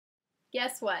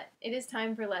Guess what? It is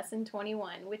time for lesson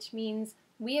 21, which means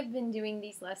we have been doing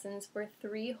these lessons for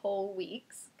 3 whole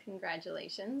weeks.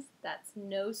 Congratulations. That's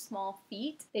no small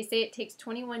feat. They say it takes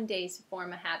 21 days to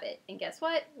form a habit. And guess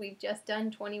what? We've just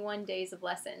done 21 days of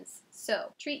lessons.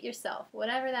 So treat yourself,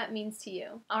 whatever that means to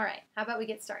you. All right, how about we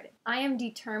get started? I am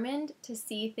determined to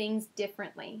see things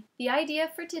differently. The idea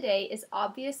for today is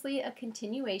obviously a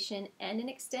continuation and an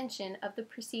extension of the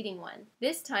preceding one.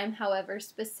 This time, however,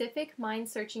 specific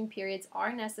mind-searching periods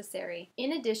are necessary,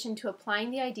 in addition to applying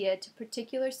the idea to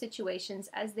particular situations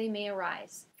as they may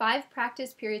arise. 5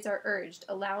 practice periods are urged,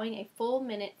 allowing a full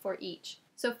minute for each.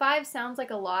 So 5 sounds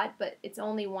like a lot, but it's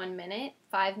only 1 minute.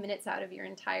 5 minutes out of your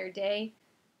entire day.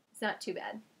 It's not too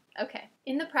bad. Okay.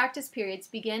 In the practice periods,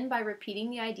 begin by repeating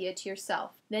the idea to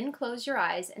yourself. Then close your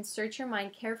eyes and search your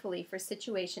mind carefully for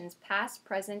situations past,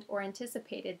 present, or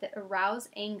anticipated that arouse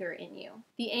anger in you.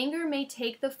 The anger may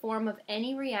take the form of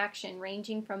any reaction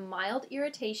ranging from mild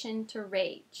irritation to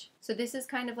rage. So this is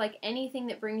kind of like anything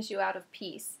that brings you out of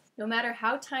peace. No matter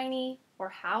how tiny or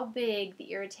how big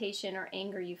the irritation or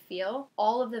anger you feel,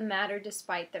 all of them matter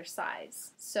despite their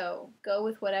size. So go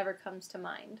with whatever comes to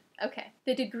mind. Okay.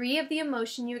 The degree of the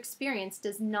emotion you experience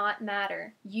does not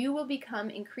matter. You will become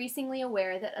increasingly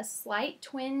aware that a slight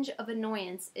twinge of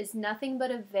annoyance is nothing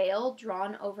but a veil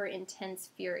drawn over intense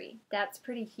fury. That's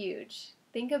pretty huge.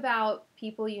 Think about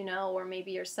people you know, or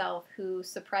maybe yourself, who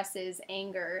suppresses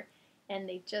anger and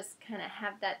they just kind of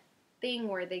have that thing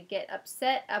where they get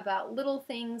upset about little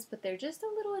things, but they're just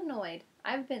a little annoyed.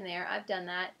 I've been there. I've done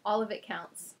that. All of it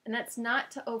counts. And that's not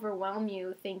to overwhelm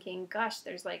you thinking, gosh,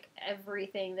 there's like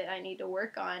everything that I need to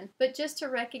work on, but just to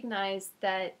recognize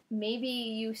that maybe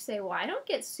you say, well, I don't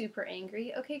get super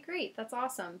angry. Okay, great. That's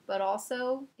awesome. But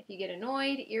also, if you get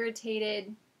annoyed,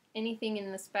 irritated, anything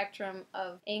in the spectrum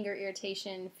of anger,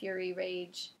 irritation, fury,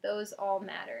 rage, those all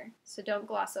matter. So don't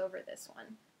gloss over this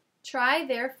one. Try,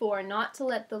 therefore, not to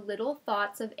let the little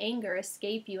thoughts of anger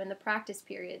escape you in the practice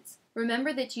periods.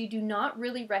 Remember that you do not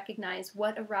really recognize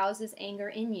what arouses anger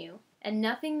in you, and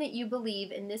nothing that you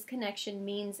believe in this connection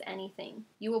means anything.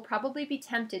 You will probably be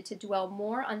tempted to dwell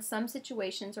more on some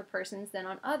situations or persons than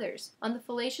on others, on the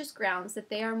fallacious grounds that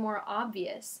they are more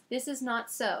obvious. This is not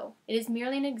so. It is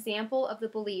merely an example of the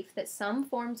belief that some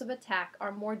forms of attack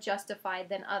are more justified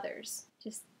than others.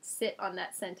 Just sit on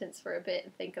that sentence for a bit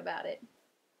and think about it.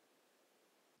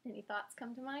 Any thoughts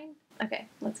come to mind? Okay,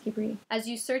 let's keep reading. As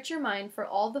you search your mind for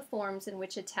all the forms in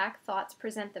which attack thoughts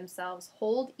present themselves,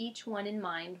 hold each one in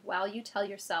mind while you tell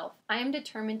yourself, I am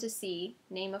determined to see,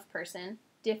 name of person,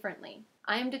 differently.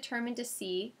 I am determined to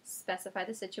see, specify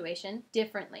the situation,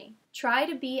 differently. Try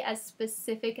to be as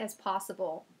specific as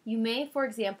possible. You may, for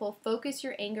example, focus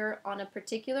your anger on a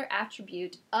particular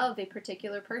attribute of a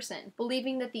particular person,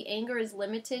 believing that the anger is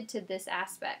limited to this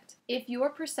aspect. If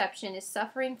your perception is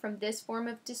suffering from this form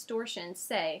of distortion,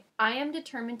 say, I am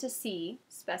determined to see,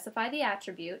 specify the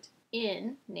attribute,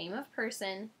 in, name of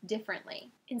person,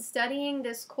 differently. In studying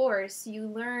this course, you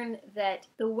learn that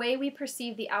the way we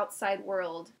perceive the outside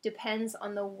world depends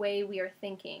on the way we are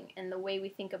thinking and the way we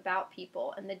think about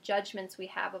people and the judgments we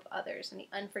have of others and the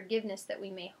unforgiveness that we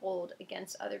may hold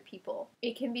against other people.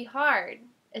 It can be hard,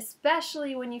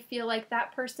 especially when you feel like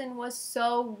that person was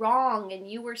so wrong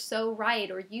and you were so right,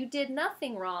 or you did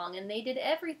nothing wrong and they did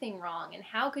everything wrong, and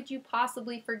how could you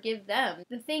possibly forgive them?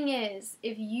 The thing is,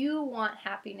 if you want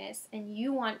happiness and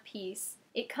you want peace,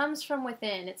 it comes from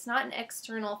within. It's not an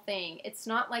external thing. It's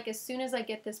not like as soon as I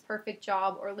get this perfect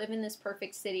job or live in this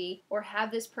perfect city or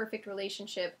have this perfect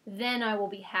relationship, then I will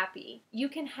be happy. You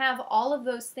can have all of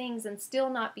those things and still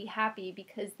not be happy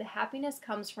because the happiness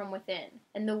comes from within.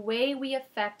 And the way we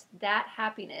affect that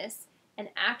happiness and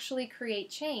actually create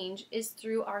change is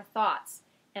through our thoughts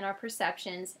and our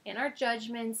perceptions and our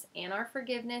judgments and our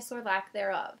forgiveness or lack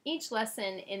thereof. Each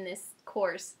lesson in this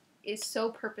course is so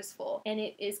purposeful and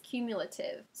it is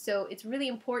cumulative. So it's really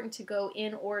important to go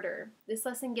in order. This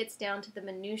lesson gets down to the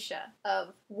minutia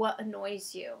of what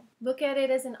annoys you. Look at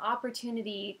it as an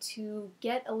opportunity to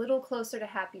get a little closer to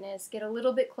happiness, get a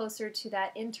little bit closer to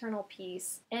that internal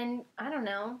peace. And I don't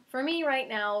know, for me right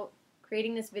now,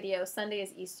 creating this video, Sunday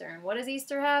is Easter. And what does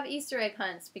Easter have? Easter egg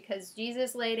hunts because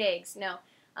Jesus laid eggs. No.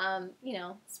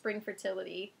 Spring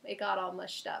fertility. It got all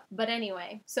mushed up. But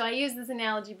anyway, so I use this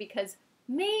analogy because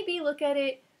maybe look at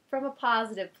it from a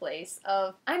positive place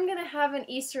of, I'm going to have an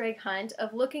Easter egg hunt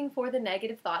of looking for the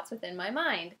negative thoughts within my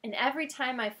mind. And every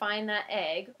time I find that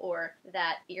egg or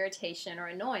that irritation or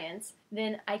annoyance,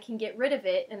 then I can get rid of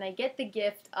it and I get the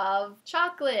gift of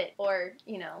chocolate or,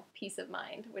 peace of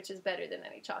mind, which is better than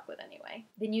any chocolate anyway.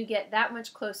 Then you get that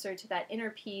much closer to that inner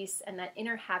peace and that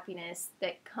inner happiness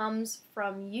that comes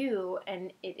from you,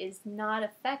 and it is not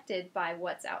affected by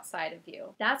what's outside of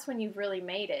you. That's when you've really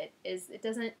made it. It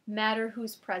doesn't matter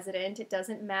who's president. It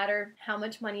doesn't matter how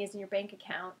much money is in your bank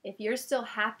account. If you're still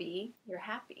happy, you're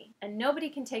happy. And nobody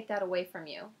can take that away from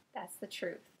you. That's the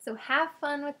truth. So have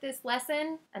fun with this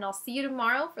lesson, and I'll see you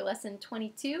tomorrow for lesson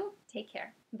 22. Take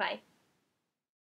care. Bye.